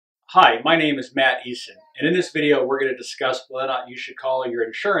Hi, my name is Matt Eason, and in this video we're going to discuss whether or not you should call your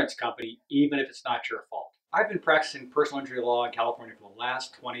insurance company even if it's not your fault. I've been practicing personal injury law in California for the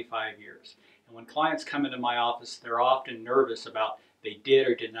last 25 years, and when clients come into my office, they're often nervous about they did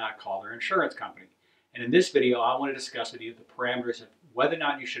or did not call their insurance company. And in this video, I want to discuss with you the parameters of whether or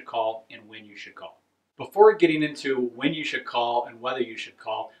not you should call and when you should call. Before getting into when you should call and whether you should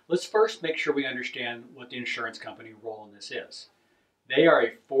call, let's first make sure we understand what the insurance company role in this is. They are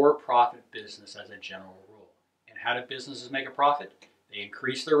a for-profit business as a general rule. And how do businesses make a profit? They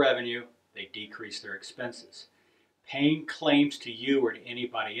increase their revenue, they decrease their expenses. Paying claims to you or to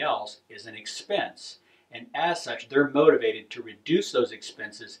anybody else is an expense, and as such, they're motivated to reduce those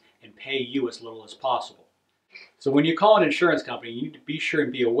expenses and pay you as little as possible. So when you call an insurance company, you need to be sure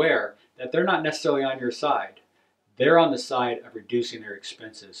and be aware that they're not necessarily on your side. They're on the side of reducing their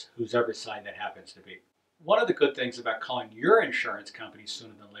expenses, whosever side that happens to be. One of the good things about calling your insurance company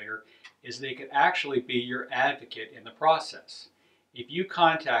sooner than later is they could actually be your advocate in the process. If you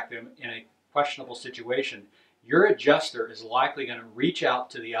contact them in a questionable situation, your adjuster is likely going to reach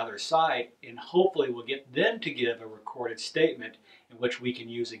out to the other side and hopefully will get them to give a recorded statement in which we can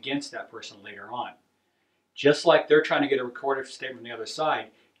use against that person later on. Just like they're trying to get a recorded statement from the other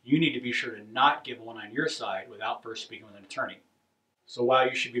side, you need to be sure to not give one on your side without first speaking with an attorney. So while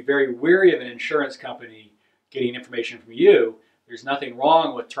you should be very wary of an insurance company getting information from you, there's nothing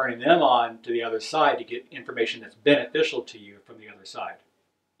wrong with turning them on to the other side to get information that's beneficial to you from the other side.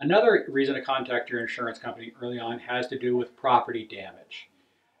 Another reason to contact your insurance company early on has to do with property damage.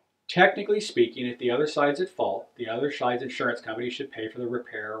 Technically speaking, if the other side's at fault, the other side's insurance company should pay for the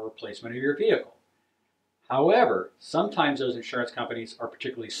repair or replacement of your vehicle. However, sometimes those insurance companies are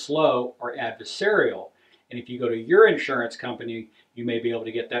particularly slow or adversarial, and if you go to your insurance company, you may be able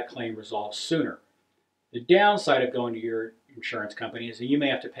to get that claim resolved sooner. The downside of going to your insurance company is that you may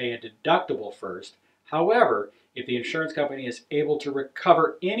have to pay a deductible first. However, if the insurance company is able to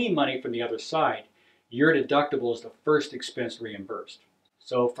recover any money from the other side, your deductible is the first expense reimbursed.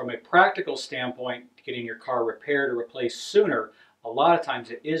 So from a practical standpoint, getting your car repaired or replaced sooner, a lot of times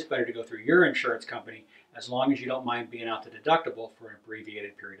it is better to go through your insurance company as long as you don't mind being out the deductible for an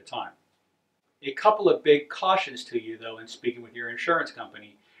abbreviated period of time. A couple of big cautions to you, though, in speaking with your insurance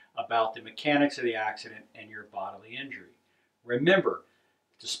company about the mechanics of the accident and your bodily injury. Remember,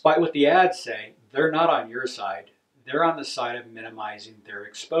 despite what the ads say, they're not on your side. They're on the side of minimizing their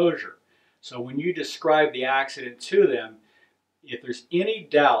exposure. So when you describe the accident to them, if there's any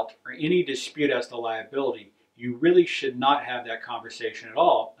doubt or any dispute as to liability, you really should not have that conversation at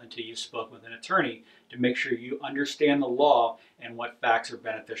all until you've spoken with an attorney to make sure you understand the law and what facts are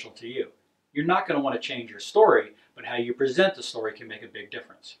beneficial to you. You're not going to want to change your story, but how you present the story can make a big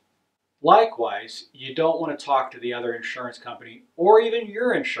difference. Likewise, you don't want to talk to the other insurance company or even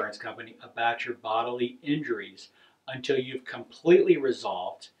your insurance company about your bodily injuries until you've completely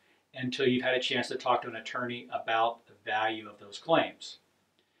resolved, until you've had a chance to talk to an attorney about the value of those claims.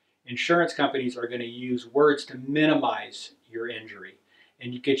 Insurance companies are going to use words to minimize your injury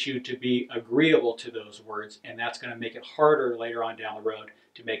and get you to be agreeable to those words, and that's going to make it harder later on down the road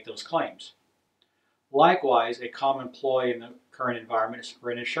to make those claims. Likewise, a common ploy in the current environment is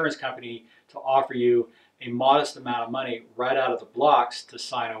for an insurance company to offer you a modest amount of money right out of the blocks to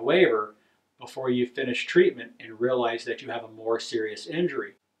sign a waiver before you finish treatment and realize that you have a more serious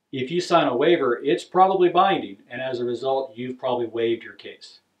injury. If you sign a waiver, it's probably binding, and as a result, you've probably waived your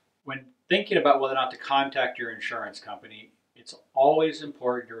case. When thinking about whether or not to contact your insurance company, it's always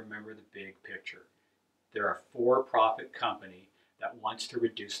important to remember the big picture. They're a for-profit company that wants to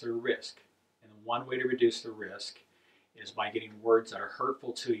reduce their risk. And one way to reduce the risk is by getting words that are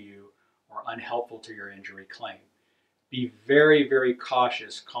hurtful to you or unhelpful to your injury claim. Be very, very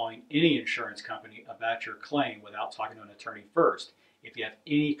cautious calling any insurance company about your claim without talking to an attorney first if you have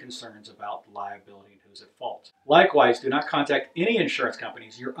any concerns about liability and who's at fault. Likewise, do not contact any insurance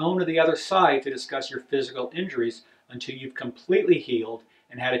companies, your own or the other side, to discuss your physical injuries until you've completely healed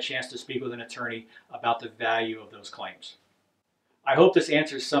and had a chance to speak with an attorney about the value of those claims. I hope this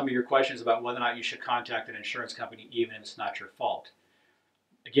answers some of your questions about whether or not you should contact an insurance company even if it's not your fault.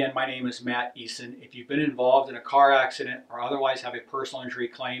 Again, my name is Matt Eason. If you've been involved in a car accident or otherwise have a personal injury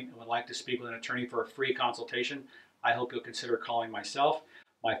claim and would like to speak with an attorney for a free consultation, I hope you'll consider calling myself.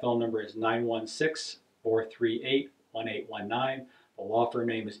 My phone number is 916-438-1819. The law firm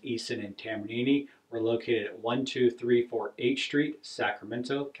name is Eason Tambornini. We're located at 12348 H Street,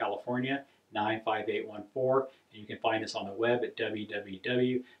 Sacramento, California, 95814. And you can find us on the web at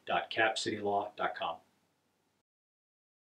www.capcitylaw.com.